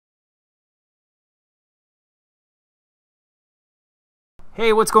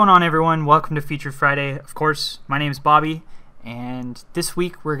Hey, what's going on, everyone? Welcome to Feature Friday. Of course, my name is Bobby, and this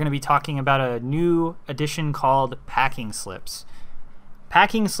week we're going to be talking about a new addition called packing slips.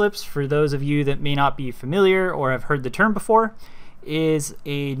 Packing slips, for those of you that may not be familiar or have heard the term before, is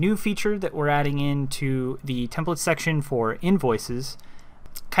a new feature that we're adding into the template section for invoices.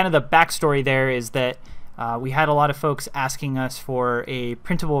 Kind of the backstory there is that we had a lot of folks asking us for a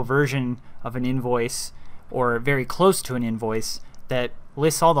printable version of an invoice, or very close to an invoice, that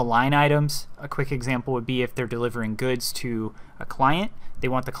lists all the line items. A quick example would be if they're delivering goods to a client, they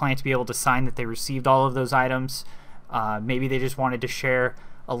want the client to be able to sign that they received all of those items. Maybe they just wanted to share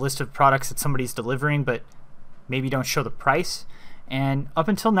a list of products that somebody's delivering, but maybe don't show the price. And up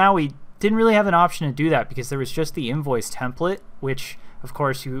until now, we didn't really have an option to do that because there was just the invoice template, which of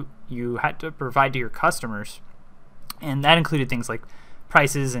course you had to provide to your customers. And that included things like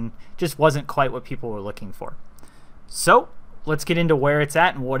prices and just wasn't quite what people were looking for. So let's get into where it's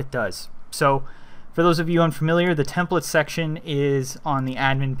at and what it does. So for those of you unfamiliar, the template section is on the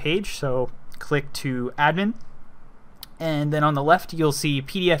admin page. So click to admin, and then on the left you'll see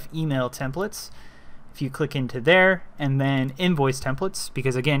PDF email templates. If you click into there, and then invoice templates,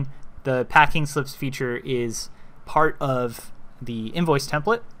 because again the packing slips feature is part of the invoice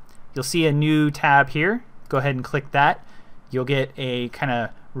template, you'll see a new tab here. Go ahead and click that. You'll get a kind of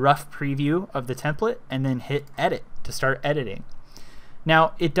rough preview of the template, and then hit edit to start editing.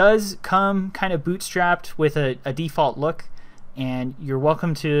 Now it does come kind of bootstrapped with a default look, and you're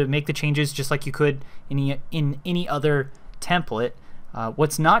welcome to make the changes just like you could in any other template.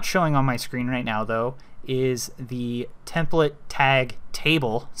 What's not showing on my screen right now though is the template tag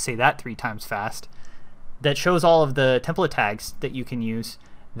table, say that 3 times fast, that shows all of the template tags that you can use.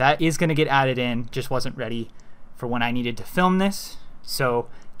 That is going to get added in, just wasn't ready for when I needed to film this, so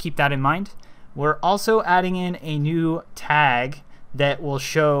keep that in mind. We're also adding in a new tag that will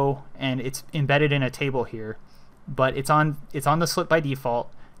show, and it's embedded in a table here, but it's on the slip by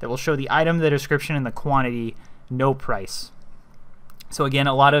default, that will show the item, the description, and the quantity, no price. So again,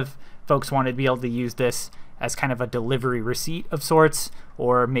 a lot of folks wanted to be able to use this as kind of a delivery receipt of sorts,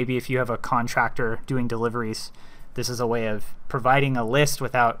 or maybe if you have a contractor doing deliveries, this is a way of providing a list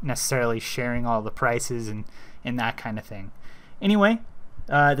without necessarily sharing all the prices and that kind of thing. Anyway,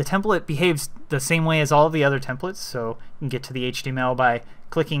 the template behaves the same way as all of the other templates, so you can get to the HTML by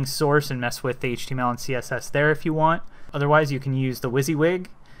clicking source and mess with the HTML and CSS there if you want. Otherwise, you can use the WYSIWYG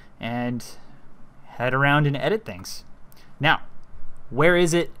and head around and edit things. Now, where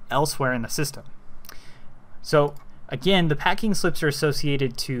is it elsewhere in the system? So again, the packing slips are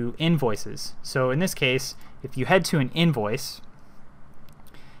associated to invoices. So in this case, if you head to an invoice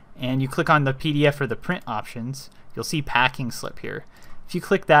and you click on the PDF or the print options, you'll see packing slip here. If you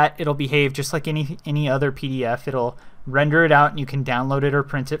click that, it'll behave just like any other PDF. It'll render it out and you can download it or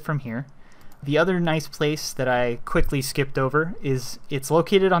print it from here. The other nice place that I quickly skipped over is it's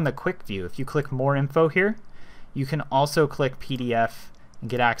located on the quick view. If you click more info here, you can also click PDF and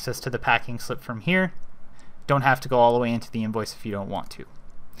get access to the packing slip from here. Don't have to go all the way into the invoice if you don't want to.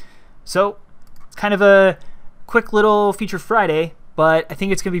 So it's kind of a quick little Feature Friday, but I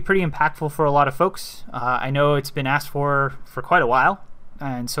think it's going to be pretty impactful for a lot of folks. I know it's been asked for quite a while,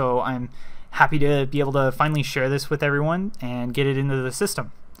 and so I'm happy to be able to finally share this with everyone and get it into the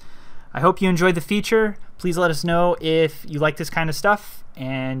system. I hope you enjoyed the feature. Please let us know if you like this kind of stuff,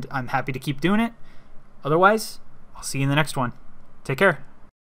 and I'm happy to keep doing it. Otherwise, I'll see you in the next one. Take care.